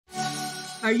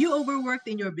Are you overworked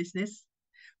in your business?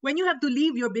 When you have to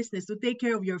leave your business to take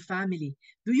care of your family,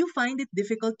 do you find it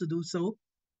difficult to do so?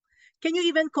 Can you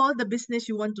even call the business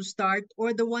you want to start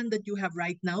or the one that you have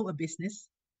right now a business?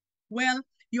 Well,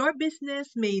 your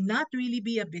business may not really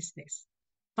be a business.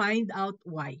 Find out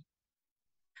why.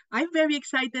 I'm very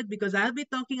excited because I'll be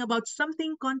talking about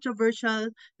something controversial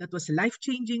that was life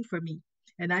changing for me.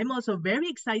 And I'm also very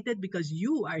excited because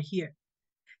you are here.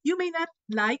 You may not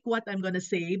like what I'm going to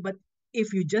say, but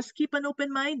if you just keep an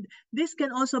open mind, this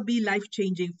can also be life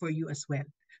changing for you as well.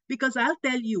 Because I'll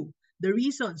tell you the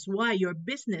reasons why your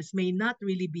business may not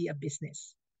really be a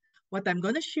business. What I'm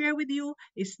going to share with you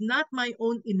is not my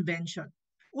own invention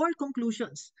or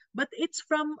conclusions, but it's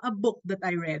from a book that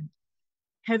I read.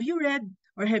 Have you read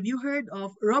or have you heard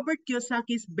of Robert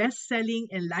Kiyosaki's best selling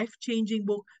and life changing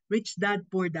book, Rich Dad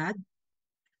Poor Dad?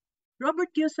 Robert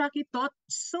Kiyosaki taught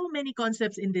so many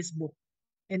concepts in this book.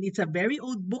 And it's a very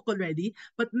old book already,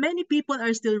 but many people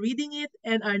are still reading it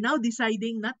and are now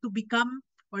deciding not to become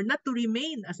or not to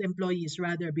remain as employees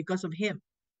rather because of him.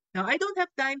 Now, I don't have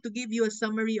time to give you a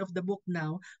summary of the book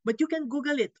now, but you can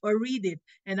Google it or read it,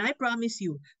 and I promise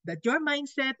you that your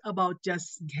mindset about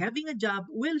just having a job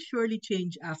will surely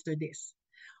change after this.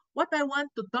 What I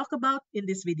want to talk about in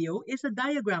this video is a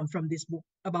diagram from this book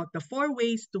about the four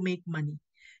ways to make money.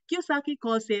 Kiyosaki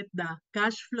calls it the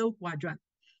cash flow quadrant.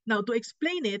 Now, to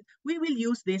explain it, we will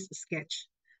use this sketch.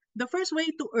 The first way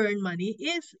to earn money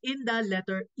is in the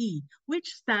letter E,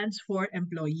 which stands for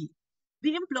employee.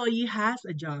 The employee has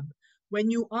a job.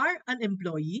 When you are an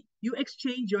employee, you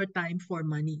exchange your time for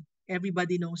money.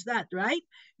 Everybody knows that, right?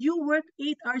 You work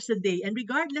 8 hours a day, and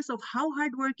regardless of how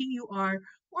hardworking you are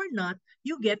or not,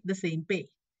 you get the same pay.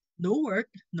 No work,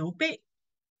 no pay.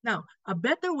 Now, a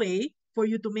better way for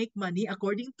you to make money,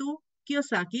 according to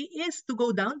Kiyosaki, is to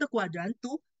go down the quadrant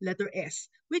to letter S,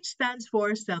 which stands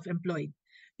for self employed.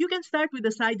 You can start with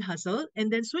a side hustle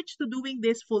and then switch to doing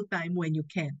this full time when you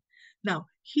can. Now,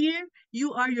 here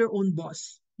you are your own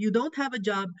boss. You don't have a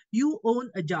job, you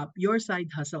own a job, your side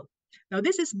hustle. Now,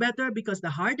 this is better because the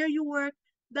harder you work,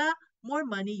 the more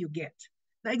money you get.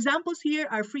 The examples here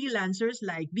are freelancers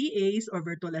like VAs or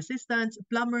virtual assistants,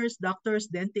 plumbers, doctors,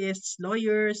 dentists,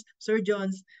 lawyers,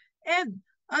 surgeons, and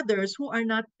others who are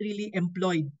not really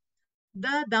employed.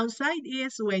 The downside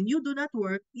is when you do not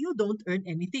work, you don't earn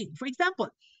anything. For example,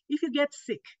 if you get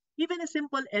sick, even a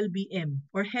simple LBM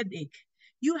or headache,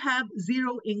 you have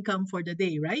zero income for the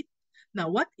day, right? Now,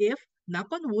 what if, knock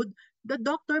on wood, the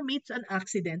doctor meets an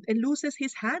accident and loses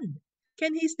his hand?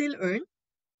 Can he still earn?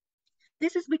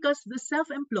 This is because the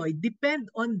self-employed depend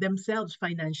on themselves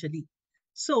financially.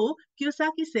 So,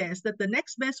 Kiyosaki says that the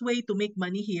next best way to make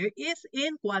money here is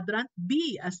in quadrant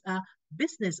B as a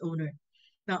business owner.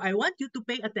 Now, I want you to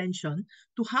pay attention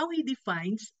to how he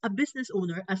defines a business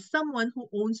owner as someone who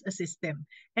owns a system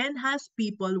and has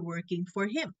people working for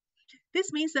him.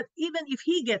 This means that even if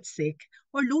he gets sick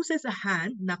or loses a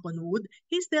hand, knock on wood,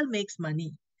 he still makes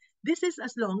money. This is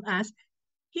as long as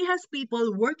he has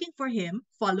people working for him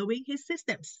following his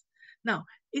systems. Now,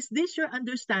 is this your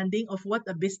understanding of what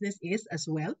a business is as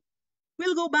well?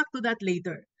 We'll go back to that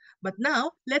later. But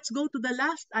now, let's go to the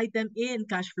last item in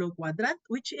cash flow quadrant,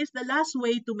 which is the last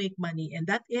way to make money, and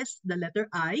that is the letter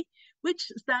I,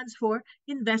 which stands for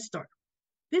investor.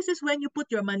 This is when you put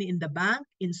your money in the bank,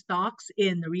 in stocks,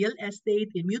 in real estate,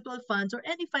 in mutual funds, or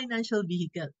any financial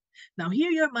vehicle. Now,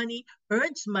 here your money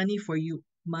earns money for you.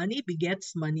 Money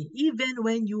begets money, even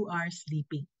when you are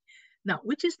sleeping. Now,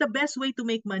 which is the best way to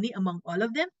make money among all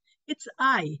of them? It's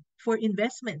I for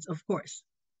investments, of course.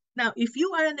 Now, if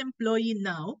you are an employee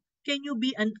now, can you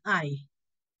be an I?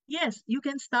 Yes, you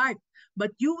can start,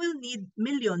 but you will need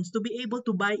millions to be able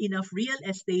to buy enough real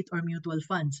estate or mutual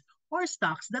funds or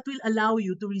stocks that will allow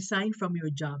you to resign from your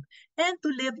job and to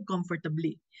live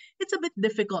comfortably. It's a bit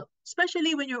difficult,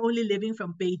 especially when you're only living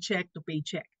from paycheck to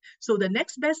paycheck. So the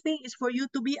next best thing is for you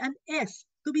to be an S,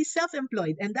 to be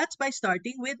self-employed, and that's by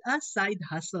starting with a side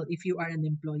hustle if you are an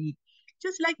employee.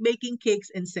 Just like baking cakes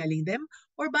and selling them,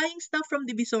 or buying stuff from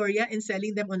Divisoria and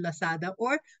selling them on Lazada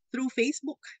or through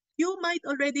Facebook. You might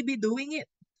already be doing it.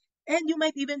 And you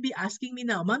might even be asking me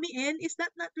now, Mommy N, is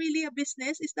that not really a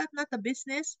business? Is that not a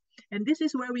business? And this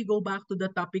is where we go back to the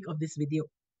topic of this video.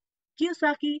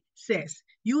 Kiyosaki says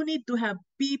you need to have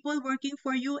people working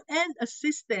for you and a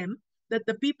system that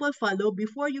the people follow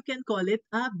before you can call it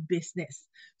a business.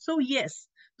 So yes,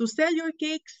 to sell your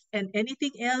cakes and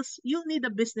anything else, you'll need a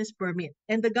business permit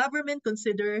and the government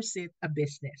considers it a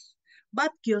business.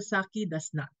 But Kiyosaki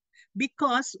does not.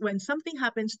 Because when something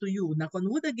happens to you, knock on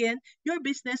wood again, your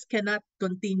business cannot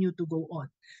continue to go on.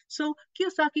 So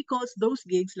Kiyosaki calls those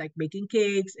gigs like baking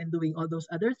cakes and doing all those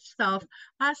other stuff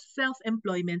as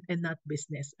self-employment and not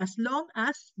business, as long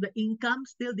as the income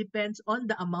still depends on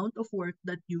the amount of work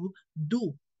that you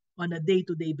do on a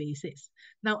day-to-day basis.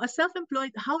 Now, as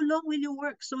self-employed, how long will you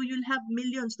work so you'll have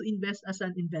millions to invest as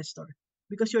an investor?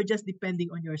 Because you're just depending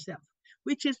on yourself,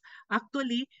 which is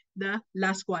actually the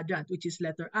last quadrant, which is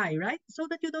letter I, right? So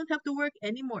that you don't have to work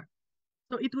anymore.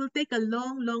 So it will take a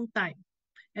long, long time.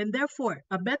 And therefore,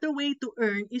 a better way to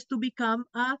earn is to become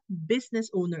a business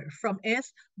owner. From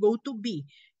S, go to B,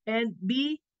 and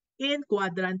be in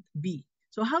quadrant B.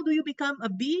 So how do you become a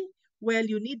B? Well,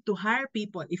 you need to hire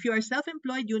people. If you are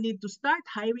self-employed, you need to start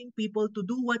hiring people to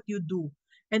do what you do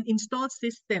and install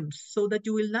systems so that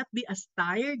you will not be as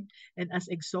tired and as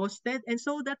exhausted, and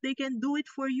so that they can do it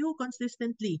for you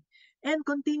consistently and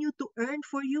continue to earn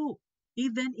for you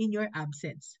even in your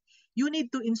absence. You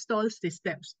need to install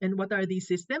systems. And what are these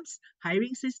systems?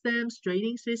 Hiring systems,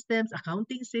 training systems,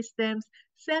 accounting systems,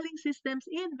 selling systems,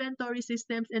 inventory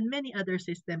systems, and many other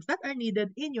systems that are needed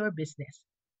in your business.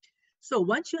 So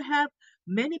once you have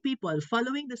many people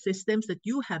following the systems that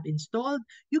you have installed,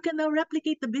 you can now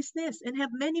replicate the business and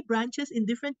have many branches in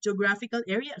different geographical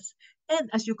areas. And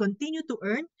as you continue to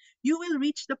earn, you will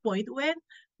reach the point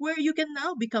where you can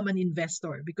now become an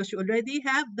investor because you already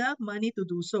have the money to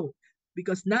do so.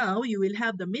 Because now you will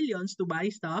have the millions to buy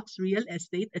stocks, real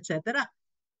estate, etc.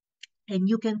 And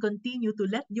you can continue to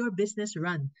let your business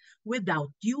run without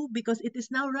you because it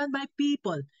is now run by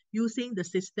people using the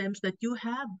systems that you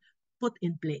have put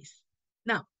in place.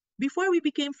 Now, before we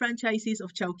became franchisees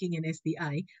of Chowking and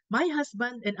SDI, my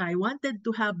husband and I wanted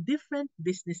to have different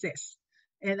businesses.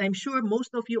 And I'm sure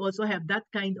most of you also have that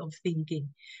kind of thinking.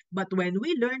 But when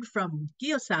we learned from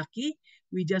Kiyosaki,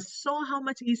 we just saw how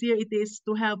much easier it is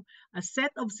to have a set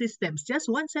of systems, just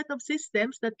one set of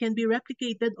systems that can be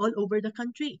replicated all over the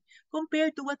country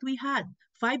compared to what we had.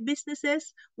 5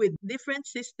 businesses with different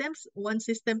systems, one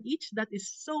system each, that is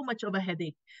so much of a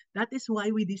headache. That is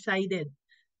why we decided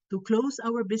to close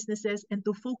our businesses and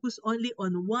to focus only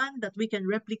on one that we can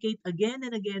replicate again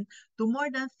and again to more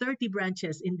than 30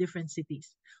 branches in different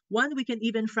cities. One we can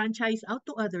even franchise out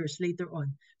to others later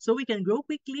on so we can grow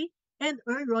quickly and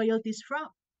earn royalties from.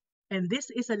 And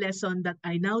this is a lesson that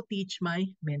I now teach my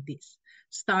mentees.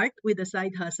 Start with a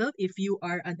side hustle if you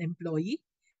are an employee,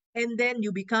 and then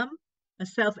you become a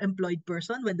self-employed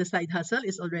person when the side hustle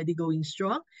is already going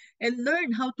strong, and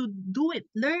learn how to do it.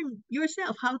 Learn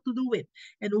yourself how to do it.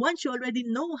 And once you already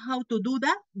know how to do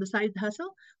that, the side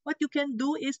hustle, what you can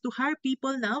do is to hire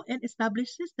people now and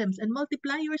establish systems and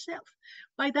multiply yourself.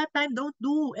 By that time, don't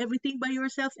do everything by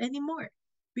yourself anymore.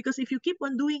 Because if you keep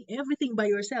on doing everything by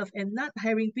yourself and not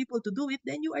hiring people to do it,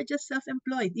 then you are just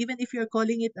self-employed, even if you're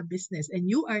calling it a business. And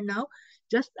you are now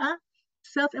just a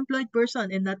self-employed person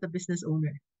and not a business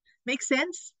owner. Make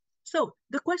sense? So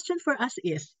the question for us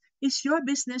is your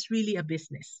business really a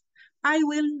business? I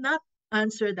will not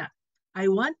answer that. I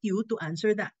want you to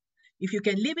answer that. If you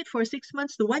can leave it for 6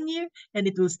 months to 1 year and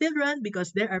it will still run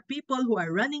because there are people who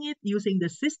are running it using the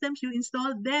systems you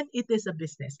installed, then it is a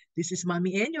business. This is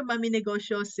Mommy N, your Mommy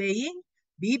Negosyo, saying,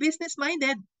 be business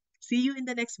minded. See you in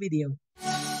the next video.